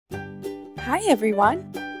Hi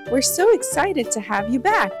everyone! We're so excited to have you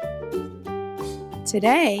back!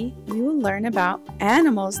 Today, we will learn about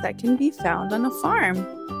animals that can be found on a farm.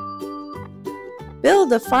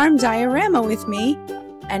 Build a farm diorama with me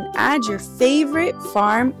and add your favorite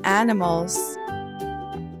farm animals.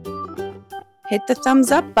 Hit the thumbs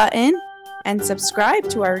up button and subscribe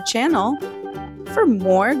to our channel for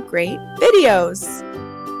more great videos.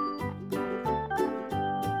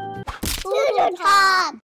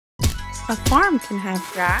 A farm can have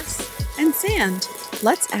grass and sand.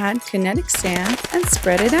 Let's add kinetic sand and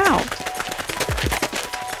spread it out.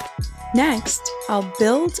 Next, I'll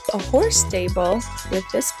build a horse stable with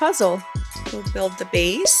this puzzle. We'll build the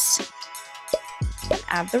base and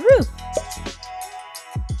add the roof.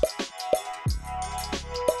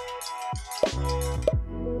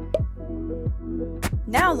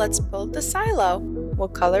 Now let's build the silo. We'll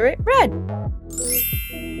color it red.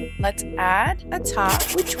 Let's add a top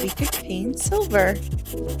which we could paint silver.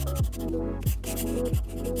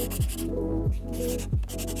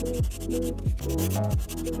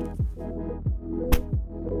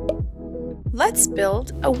 Let's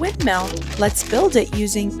build a windmill. Let's build it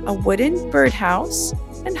using a wooden birdhouse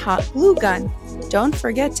and hot glue gun. Don't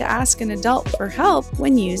forget to ask an adult for help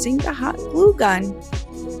when using the hot glue gun.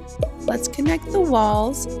 Let's connect the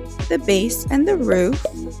walls, the base, and the roof.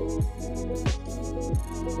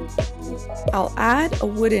 I'll add a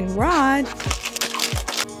wooden rod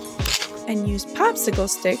and use popsicle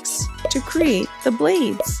sticks to create the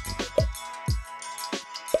blades.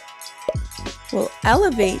 We'll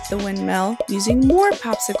elevate the windmill using more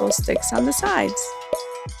popsicle sticks on the sides.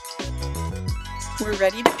 We're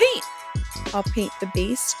ready to paint. I'll paint the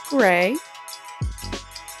base gray,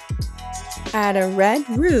 add a red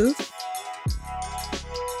roof,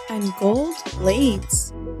 and gold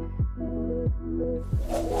blades.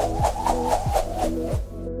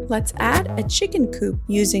 Let's add a chicken coop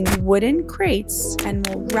using wooden crates, and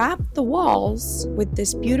we'll wrap the walls with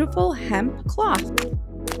this beautiful hemp cloth.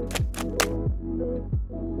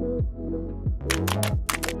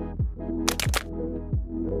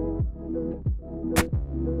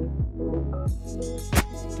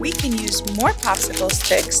 We can use more popsicle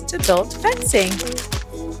sticks to build fencing.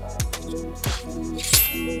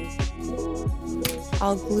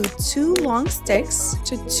 I'll glue 2 long sticks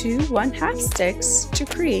to 2 1/2 sticks to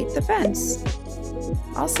create the fence.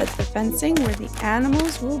 I'll set the fencing where the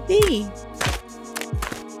animals will be.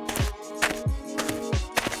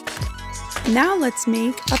 Now let's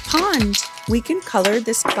make a pond. We can color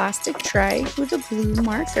this plastic tray with a blue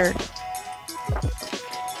marker.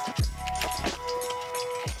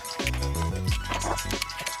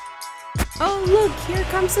 Oh look, here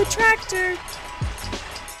comes the tractor!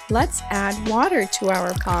 Let's add water to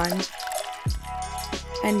our pond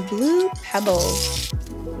and blue pebbles.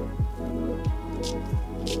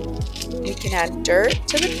 We can add dirt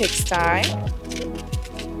to the pigsty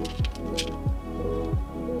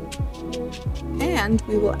and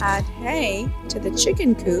we will add hay to the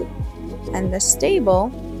chicken coop and the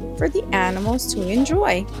stable for the animals to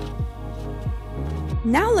enjoy.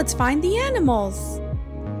 Now let's find the animals.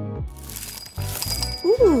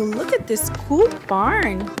 Ooh, look at this cool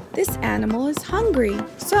barn. This animal is hungry,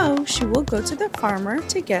 so she will go to the farmer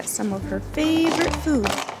to get some of her favorite food,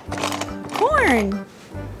 corn.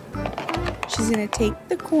 She's gonna take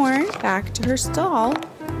the corn back to her stall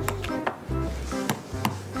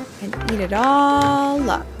and eat it all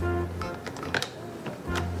up.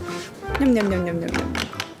 Nom nom nom nom nom nom.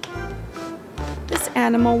 This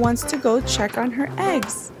animal wants to go check on her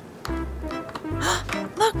eggs.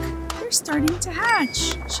 Look! Starting to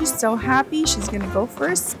hatch. She's so happy she's gonna go for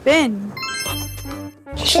a spin.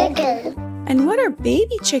 Chicken. And what are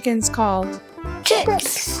baby chickens called?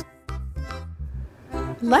 Chicks.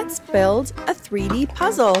 Let's build a 3D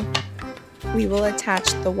puzzle. We will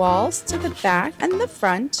attach the walls to the back and the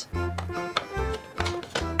front.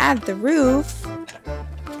 Add the roof.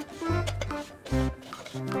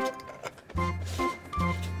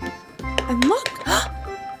 And look!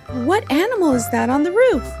 What animal is that on the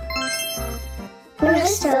roof?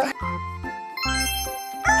 Rooster.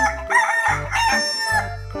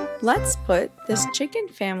 Let's put this chicken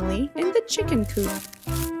family in the chicken coop.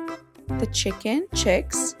 The chicken,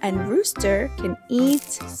 chicks, and rooster can eat,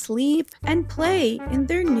 sleep, and play in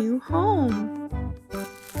their new home.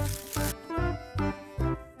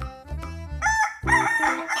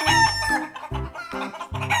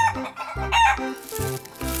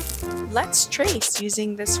 Let's trace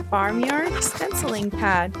using this farmyard stenciling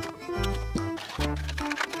pad.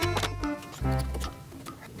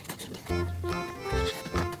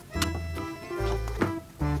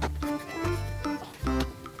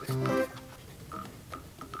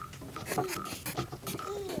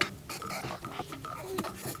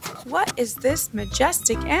 What is this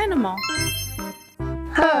majestic animal?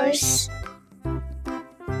 Horse.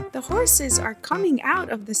 The horses are coming out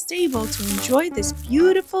of the stable to enjoy this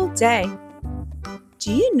beautiful day.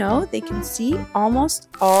 Do you know they can see almost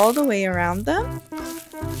all the way around them?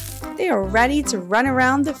 They are ready to run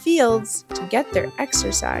around the fields to get their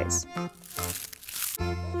exercise.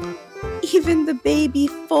 Even the baby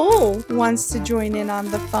foal wants to join in on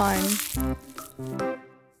the fun.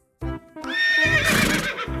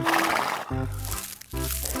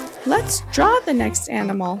 Let's draw the next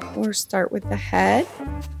animal. We'll start with the head,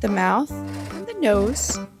 the mouth, and the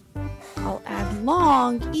nose. I'll add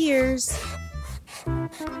long ears,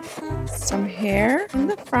 some hair in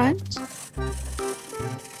the front,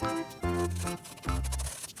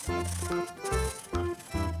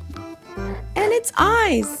 and its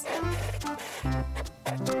eyes.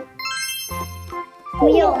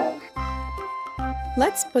 Mule.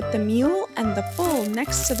 Let's put the mule and the foal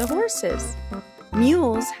next to the horses.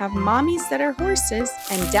 Mules have mommies that are horses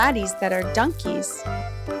and daddies that are donkeys.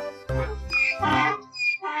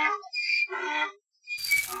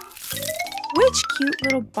 Which cute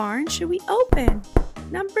little barn should we open?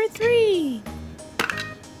 Number 3.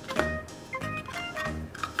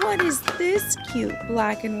 What is this cute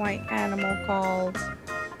black and white animal called?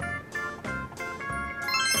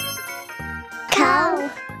 Cow.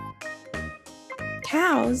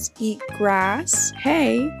 Cows eat grass,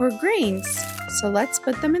 hay, or grains. So let's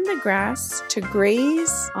put them in the grass to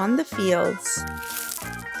graze on the fields.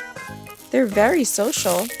 They're very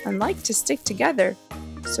social and like to stick together.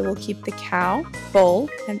 So we'll keep the cow, bull,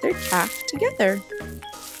 and their calf together.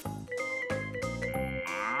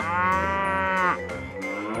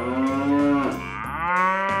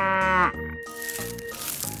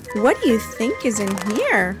 What do you think is in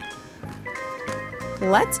here?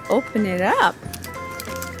 Let's open it up.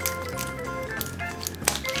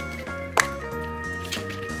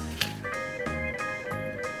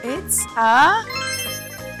 It's a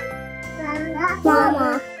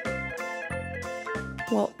Llama.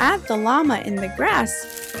 We'll add the llama in the grass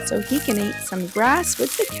so he can eat some grass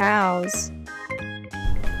with the cows.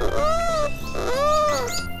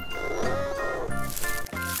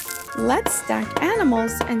 Let's stack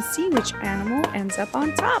animals and see which animal ends up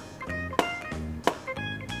on top.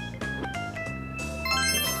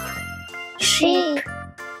 Sheep.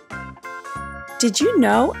 Did you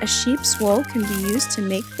know a sheep's wool can be used to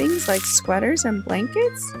make things like sweaters and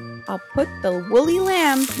blankets? I'll put the woolly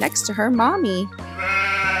lamb next to her mommy.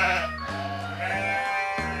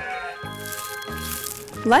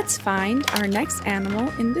 Let's find our next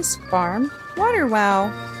animal in this farm water well.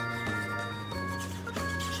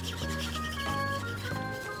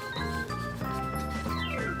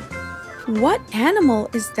 What animal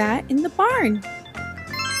is that in the barn?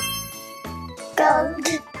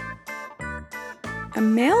 Goat. A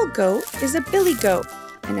male goat is a billy goat,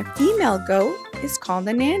 and a female goat is called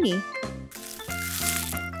a nanny.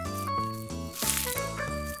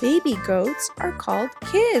 Baby goats are called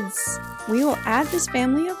kids. We will add this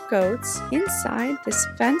family of goats inside this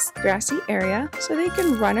fenced grassy area so they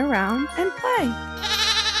can run around and play.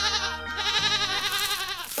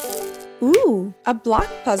 Ooh, a block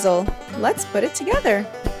puzzle. Let's put it together.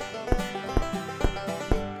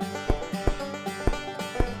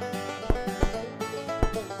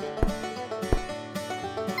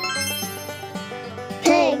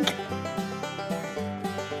 Pig.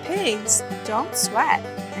 Pigs don't sweat,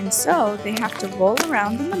 and so they have to roll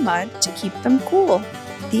around in the mud to keep them cool.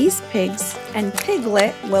 These pigs and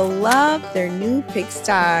Piglet will love their new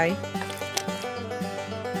pigsty.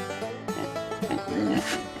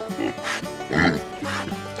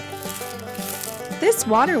 This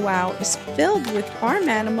water wow is filled with farm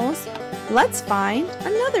animals. Let's find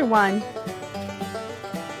another one.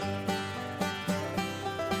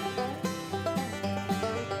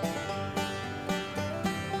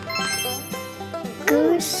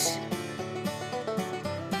 Goose.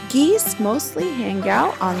 Geese mostly hang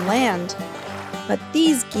out on land, but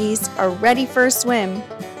these geese are ready for a swim.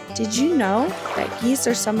 Did you know that geese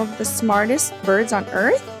are some of the smartest birds on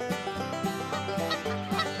earth?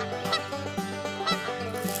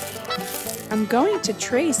 I'm going to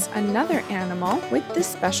trace another animal with this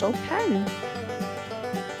special pen.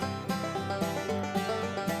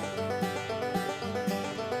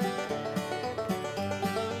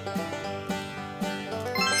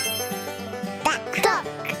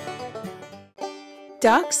 Duck.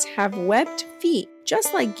 Ducks have webbed feet,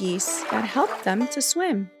 just like geese, that help them to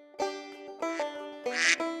swim.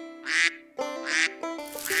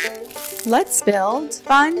 Let's build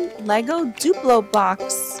fun Lego Duplo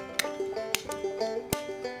blocks.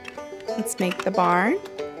 Let's make the barn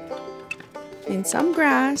and some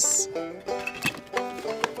grass.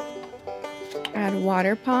 Add a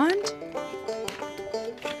water pond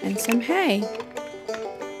and some hay.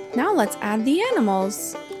 Now let's add the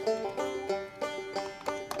animals.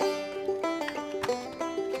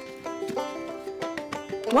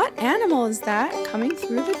 What animal is that coming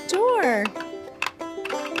through the door?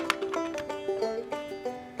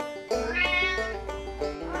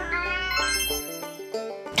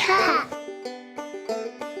 Cat.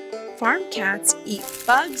 Farm cats eat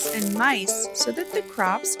bugs and mice so that the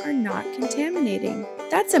crops are not contaminating.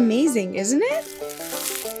 That's amazing, isn't it?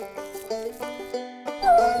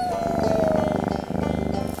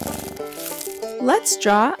 Let's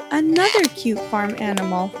draw another cute farm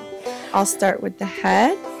animal. I'll start with the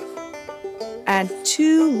head. Add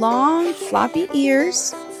 2 long floppy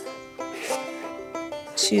ears,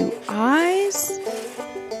 2 eyes,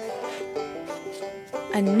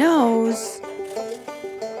 a nose,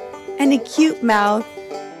 and a cute mouth.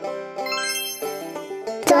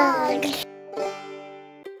 Dog.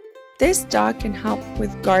 This dog can help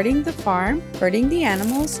with guarding the farm, herding the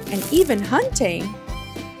animals, and even hunting.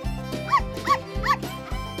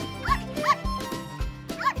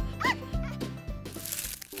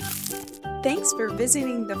 Thanks for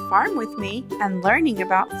visiting the farm with me and learning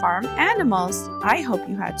about farm animals. I hope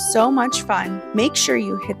you had so much fun. Make sure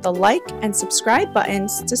you hit the like and subscribe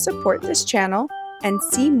buttons to support this channel and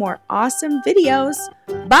see more awesome videos.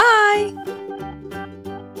 Bye!